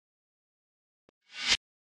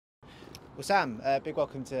Well, Sam, big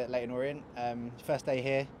welcome to Leyton Orient. First day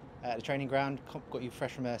here at the training ground. Got you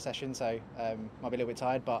fresh from a session, so might be a little bit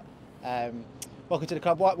tired. But welcome to the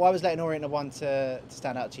club. Why was Leyton Orient the one to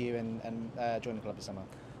stand out to you and join the club this summer?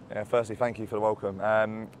 Yeah, firstly, thank you for the welcome.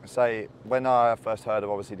 When I first heard of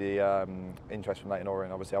obviously the interest from Leyton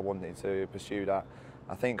Orient, obviously I wanted to pursue that.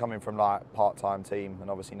 I think coming from like part-time team and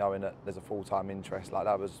obviously knowing that there's a full-time interest, like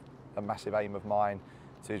that was a massive aim of mine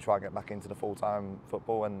to try and get back into the full-time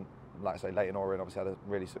football. And like I say, Leyton Orient obviously had a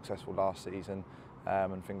really successful last season,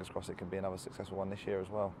 and fingers crossed it can be another successful one this year as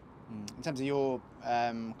well. In terms of your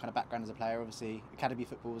kind of background as a player, obviously academy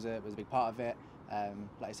football was a big part of it.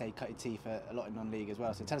 Like I say, you cut your teeth a lot in non-league as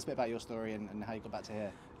well. So tell us a bit about your story and how you got back to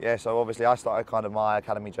here. Yeah, so obviously I started kind of my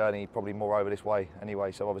academy journey probably more over this way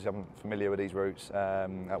anyway. So obviously I'm familiar with these routes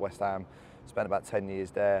at West Ham. Spent about 10 years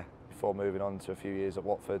there before moving on to a few years at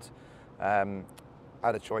Watford. I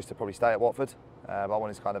had a choice to probably stay at Watford. I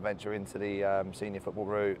wanted to kind of venture into the senior football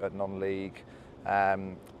route at non-league,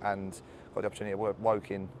 and got the opportunity at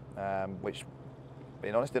Woking, which,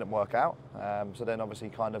 being honest, didn't work out. So then obviously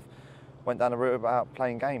kind of went down the route about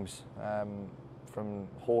playing games, from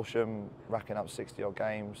Horsham racking up 60 odd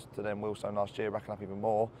games to then Wealdstone last year racking up even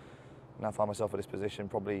more. Now I find myself at this position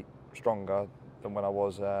probably stronger than when I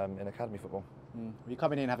was in academy football. You're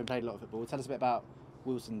coming in having played a lot of football. Tell us a bit about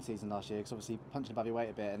Wealdstone's season last year, because obviously punching above your weight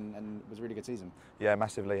a bit and was a really good season. Yeah,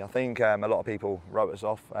 massively. I think a lot of people wrote us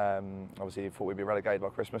off. Obviously thought we'd be relegated by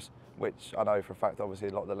Christmas, which I know for a fact obviously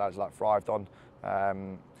a lot of the lads like thrived on.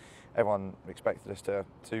 Everyone expected us to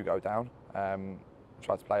go down.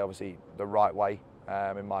 Tried to play obviously the right way,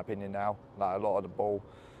 in my opinion now. Like a lot of the ball,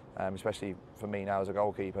 especially for me now as a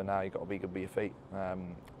goalkeeper, now you've got to be good with your feet.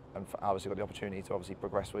 And obviously got the opportunity to obviously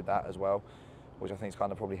progress with that as well, which I think has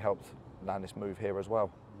kind of probably helped land this move here as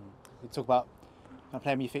well. You talk about kind of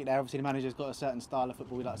playing with your feet there. Obviously the manager's got a certain style of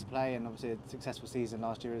football he likes to play, and obviously a successful season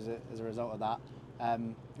last year as a result of that.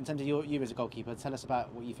 In terms of you as a goalkeeper, tell us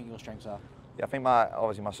about what you think your strengths are. Yeah, I think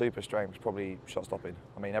obviously my super strength is probably shot stopping.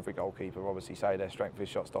 I mean, every goalkeeper obviously say their strength is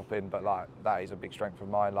shot stopping, but like that is a big strength of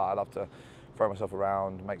mine. Like I love to throw myself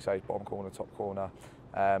around, make saves, bottom corner, top corner.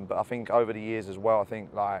 But I think over the years as well, I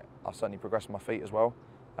think like I've certainly progressed my feet as well.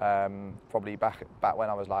 Probably back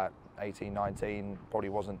when I was like 18, 19, probably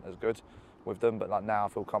wasn't as good with them, but like now I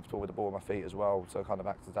feel comfortable with the ball on my feet as well, so kind of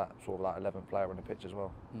act as that sort of like 11th player on the pitch as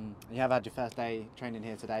well. You have had your first day training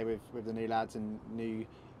here today with the new lads and new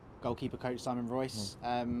goalkeeper coach Simon Royce.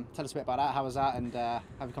 Tell us a bit about that. How was that, and how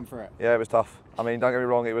have you come through it? Yeah, it was tough. I mean, don't get me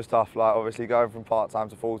wrong, it was tough. Like obviously going from part-time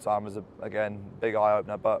to full-time was again big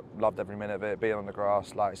eye-opener, but loved every minute of it. Being on the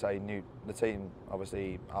grass, like I say, knew the team.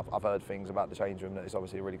 Obviously, I've heard things about the change room that it's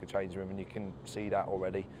obviously a really good change room, and you can see that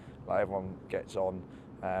already. Like everyone gets on.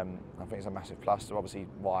 I think it's a massive plus. So obviously,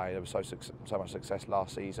 why there was so much success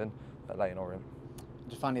last season at Leyton Orient.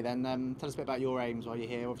 Just finally then, tell us a bit about your aims while you're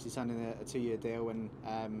here. Obviously signing a 2-year deal and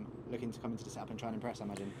looking to come into the setup and try and impress, I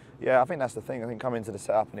imagine. Yeah, I think that's the thing. I think come into the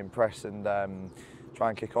setup and impress and try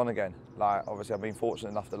and kick on again. Like obviously I've been fortunate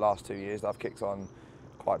enough the last 2 years that I've kicked on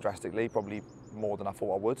quite drastically, probably more than I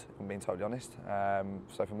thought I would, if I'm being totally honest.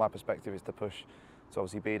 So from my perspective is to push to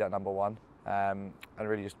obviously be that number one, and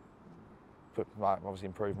really just obviously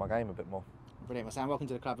improve my game a bit more. Brilliant. Well, Sam, welcome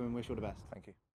to the club and wish you all the best. Thank you.